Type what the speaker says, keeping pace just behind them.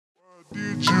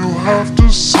Did you have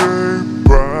to say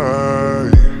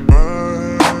bye,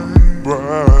 bye,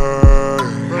 bye?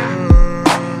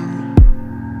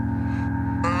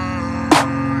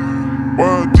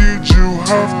 Why did you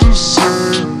have to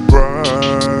say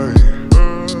bye,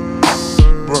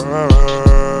 bye?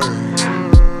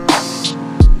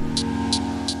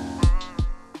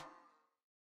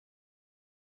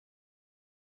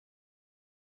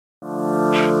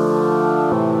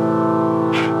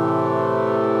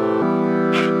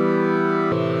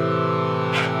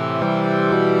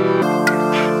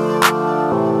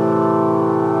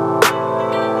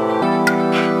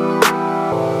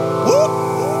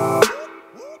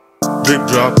 Drip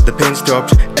drop, the pain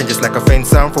stopped, and just like a faint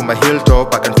sound from a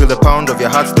hilltop, I can feel the pound of your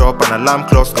heart stop. An alarm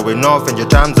clock's going off and your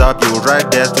time's up. You will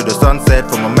ride there to the sunset,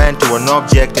 from a man to an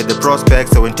object. And the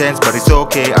prospect so intense, but it's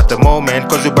okay at the moment,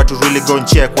 cause you're about to really go and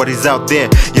check what is out there.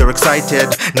 You're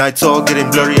excited, now it's all getting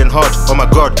blurry and hot. Oh my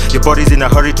god, your body's in a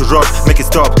hurry to rot. Make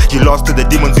it stop, you lost to the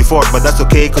demons you fought, but that's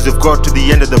okay, cause you've got to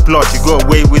the end of the plot. You go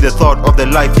away with the thought of the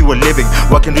life you were living.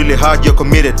 Working really hard, you're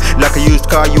committed, like a used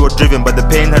car you were driven, but the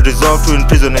pain had resolved to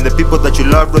imprison. And the people that you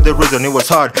loved were the reason it was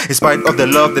hard. In spite of the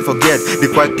love they forget, they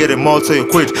quite get them all, so you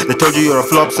quit. They told you you're a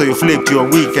flop, so you flipped. You are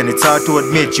weak and it's hard to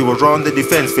admit you were on the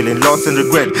defense, feeling lost and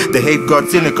regret. The hate got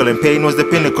cynical and pain was the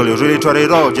pinnacle. You really tried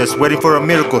it all, just waiting for a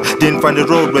miracle. Didn't find the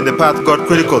road when the path got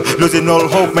critical. Losing all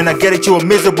hope, man, I get it, you were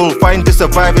miserable. Fighting to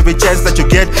survive every chance that you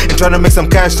get, and trying to make some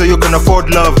cash so you can afford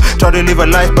love. Try to live a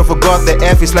life but forgot the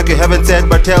F. It's like you haven't said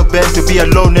but hell bent to be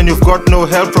alone, and you've got no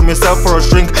help from yourself for a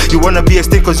shrink. You wanna be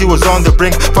extinct cause you was on the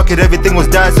brink. Fuck it, everything was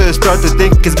died, so you start to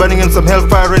think it's burning in some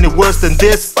hellfire. Any worse than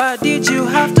this? Why did you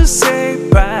have to say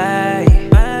bye,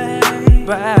 bye,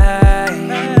 bye?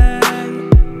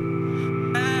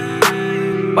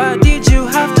 Why did you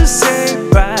have to say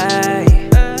bye,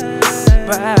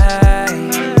 bye?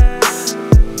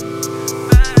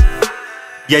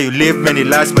 Yeah, you lived many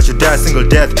lives, but you died a single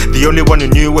death. The only one you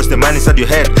knew was the man inside your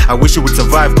head. I wish you would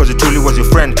survive, cause it truly was your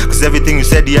friend. Cause everything you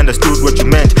said, he understood what you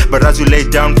meant. But as you lay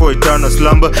down for eternal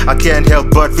slumber, I can't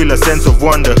help but feel a sense of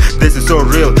wonder. This is so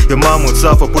real, your mom would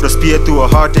suffer, put a spear through her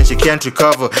heart and she can't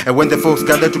recover. And when the folks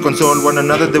gather to console one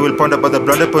another, they will ponder about the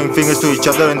brother, pointing fingers to each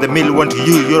other. And the middle one to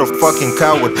you, you're a fucking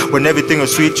coward. When everything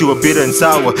was sweet, you were bitter and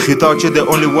sour. You thought you're the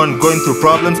only one going through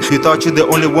problems. You thought you're the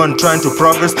only one trying to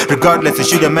progress. Regardless, you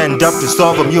should have manned up to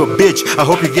solve them. You're a bitch, I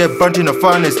hope you get burnt in a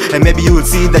furnace, and maybe you will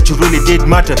see that you really did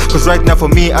matter. Cause right now for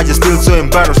me, I just feel so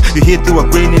embarrassed. You hit through a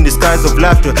grin in the skies of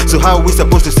laughter. So how are we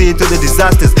supposed to see through the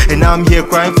disasters? And now I'm here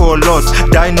crying for a loss,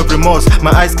 dying of remorse. My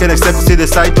eyes can't accept to see the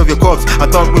sight of your corpse. I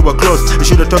thought we were close, you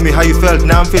should have told me how you felt.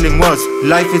 Now I'm feeling worse.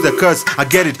 Life is a curse, I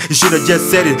get it, you should have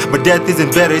just said it. But death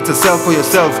isn't better, it's a self for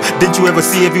yourself. Didn't you ever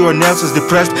see everyone else was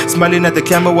depressed, smiling at the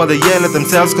camera while they yell at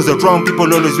themselves? Cause the wrong people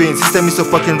always win. System is so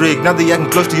fucking rigged. Now they're acting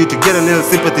close to you to get a little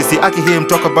sympathy. See, I can hear him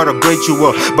talk about how great you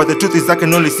were, but the truth is I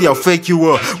can only see how fake you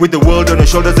were. With the world on your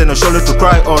shoulders and a shoulder to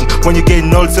cry on. When you get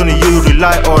old, it's only you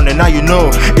rely on. And now you know,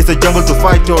 it's a jungle to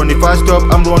fight on. If I stop,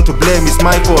 I'm the one to blame, it's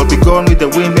my fault. Be gone with the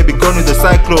wind, maybe gone with the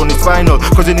cyclone. It's final,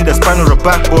 cause you need a spine or a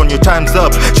backbone. Your time's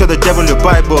up, show the devil your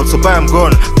Bible. So bye, I'm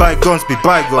gone, bygones be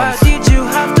bygones. Why did you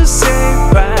have to say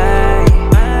bye,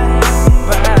 bye?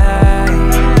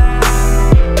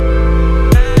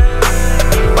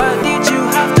 Why did you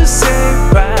have to say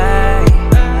bye,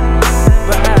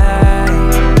 bye?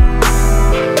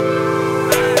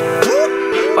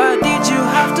 Why did you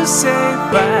have to say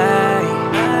bye,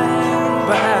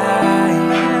 bye?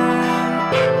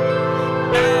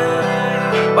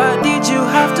 Why did you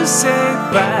have to say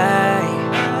bye,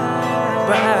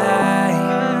 bye?